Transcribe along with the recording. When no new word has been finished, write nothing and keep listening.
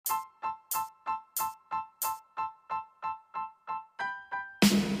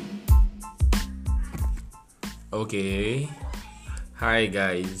Okay, hi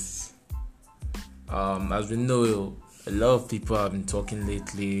guys. As we know, a lot of people have been talking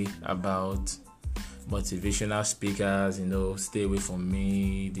lately about motivational speakers. Stay away from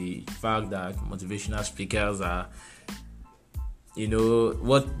me. The fact that motivational speakers are,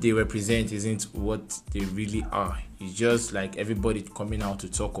 what they represent isn't what they really are. It's just like everybody coming out to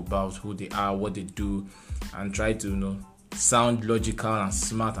talk about who they are, what they do, and try to, sound logical and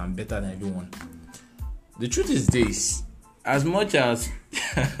smart and better than everyone. The truth is this: as much as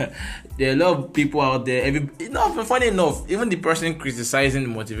there are a lot of people out there, funny enough, even the person criticizing the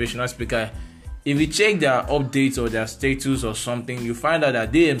motivational speaker, if you check their updates or their status or something, you find out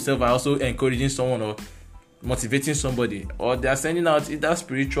that they themselves are also encouraging someone or motivating somebody, or they are sending out either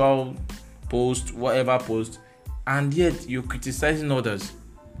spiritual post, whatever post, and yet you're criticizing others.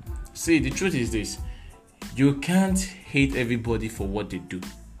 See, the truth is this: you can't hate everybody for what they do.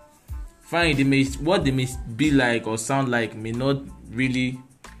 Fine, what they may be like or sound like may not really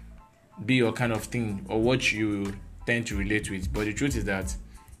be your kind of thing or what you tend to relate with. But the truth is that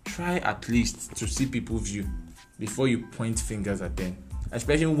try at least to see people's view before you point fingers at them.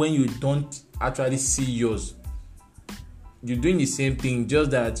 Especially when you don't actually see yours. You're doing the same thing,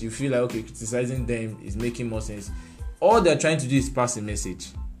 just that you feel like, okay, criticizing them is making more sense. All they're trying to do is pass a message.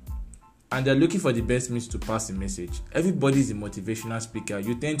 And they're looking for the best means to pass a message. Everybody is a motivational speaker.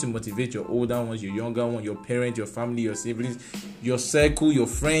 You tend to motivate your older ones, your younger ones, your parents, your family, your siblings, your circle, your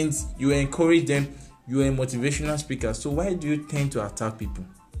friends. You encourage them. You are a motivational speaker. So why do you tend to attack people?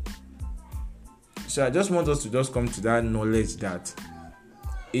 So I just want us to just come to that knowledge that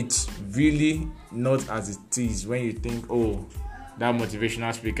it's really not as it is when you think, oh, that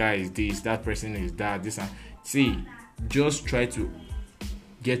motivational speaker is this, that person is that, this and see, just try to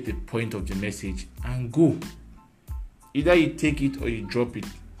get the point of the message and go. Either you take it or you drop it.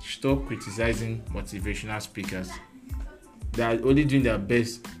 Stop criticizing motivational speakers. They are only doing their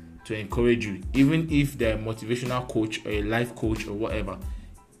best to encourage you. Even if they're a motivational coach or a life coach or whatever,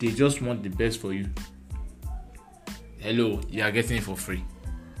 they just want the best for you. Hello, you are getting it for free.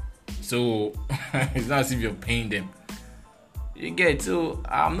 So it's not as if you're paying them. You get. So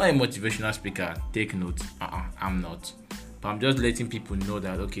I'm not a motivational speaker. Take note. I'm not. But I'm just letting people know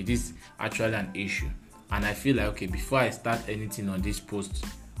that, okay, this is actually an issue. And I feel like, okay, before I start anything on this post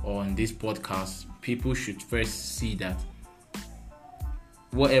or on this podcast, people should first see that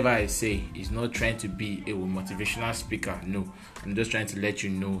whatever I say is not trying to be a motivational speaker. No, I'm just trying to let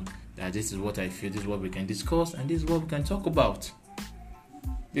you know that this is what I feel, this is what we can discuss, and this is what we can talk about.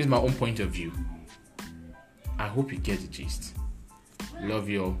 This is my own point of view. I hope you get the gist. Love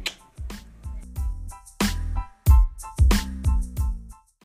you all.